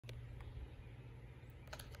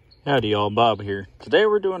Howdy y'all, Bob here. Today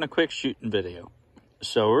we're doing a quick shooting video.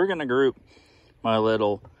 So we're going to group my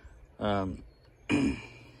little who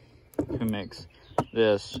makes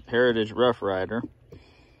this Heritage Rough Rider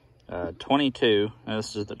 22.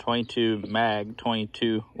 This is the 22 mag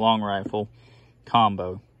 22 long rifle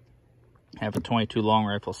combo. I have a 22 long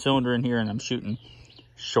rifle cylinder in here and I'm shooting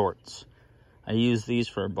shorts. I use these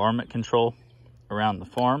for varmint control around the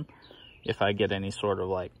farm. If I get any sort of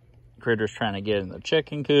like critters trying to get in the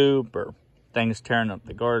chicken coop or things tearing up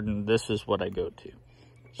the garden, this is what I go to.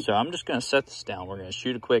 So I'm just going to set this down. We're going to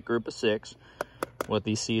shoot a quick group of 6 with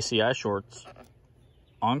these CCI shorts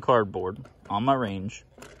on cardboard on my range,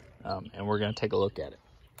 and we're going to take a look at it.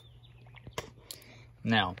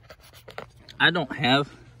 Now, I don't have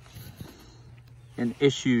an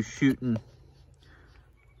issue shooting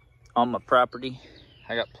on my property.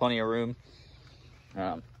 I got plenty of room.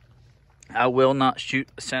 I will not shoot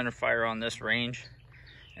a center fire on this range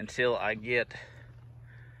until I get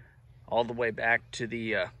all the way back to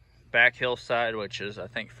the back hillside, which is I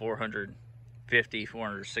think 450,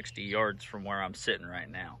 460 yards from where I'm sitting right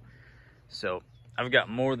now. So I've got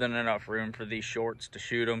more than enough room for these shorts to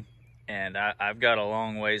shoot them, and I've got a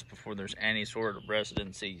long ways before there's any sort of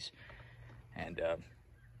residencies, and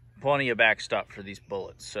plenty of backstop for these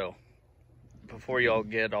bullets. So before y'all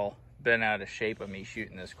get all bent out of shape of me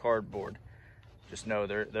shooting this cardboard, just know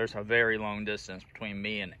there's a very long distance between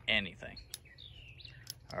me and anything.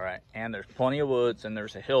 All right, and there's plenty of woods and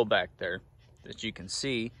there's a hill back there that you can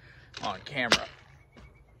see on camera.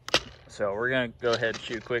 So we're gonna go ahead and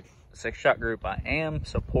shoot a quick 6-shot group. I am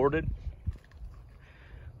supported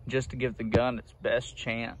just to give the gun its best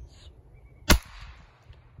chance,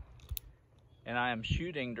 and I am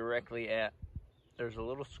shooting directly at, there's a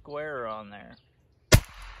little square on there.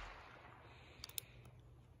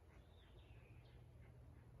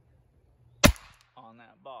 On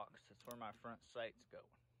that box, that's where my front sight's going.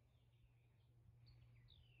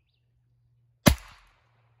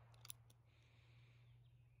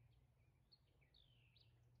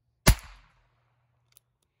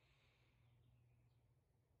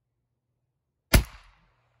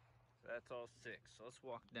 So that's all 6. So let's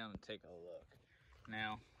walk down and take a look.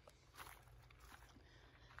 Now,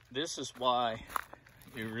 this is why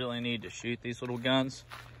you really need to shoot these little guns,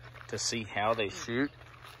 to see how they shoot.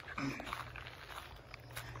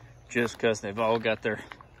 Just because they've all got their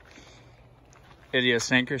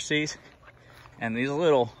idiosyncrasies. And these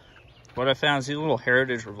little, what I found is these little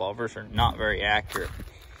Heritage revolvers are not very accurate.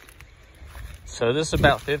 So this is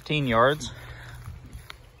about 15 yards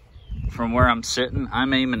from where I'm sitting.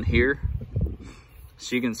 I'm aiming here.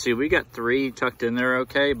 So you can see we got 3 tucked in there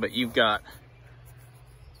okay, but you've got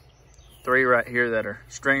 3 right here that are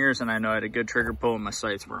stringers, and I know I had a good trigger pull and my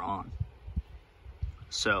sights were on.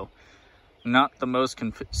 So, not the most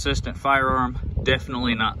consistent firearm,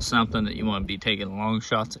 definitely not something that you want to be taking long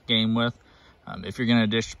shots at game with. If you're going to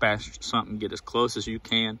dispatch something, get as close as you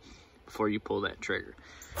can before you pull that trigger.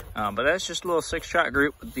 But that's just a little 6-shot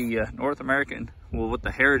group with the with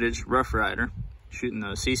the Heritage Rough Rider, shooting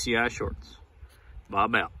those CCI shorts.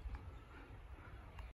 Bob out.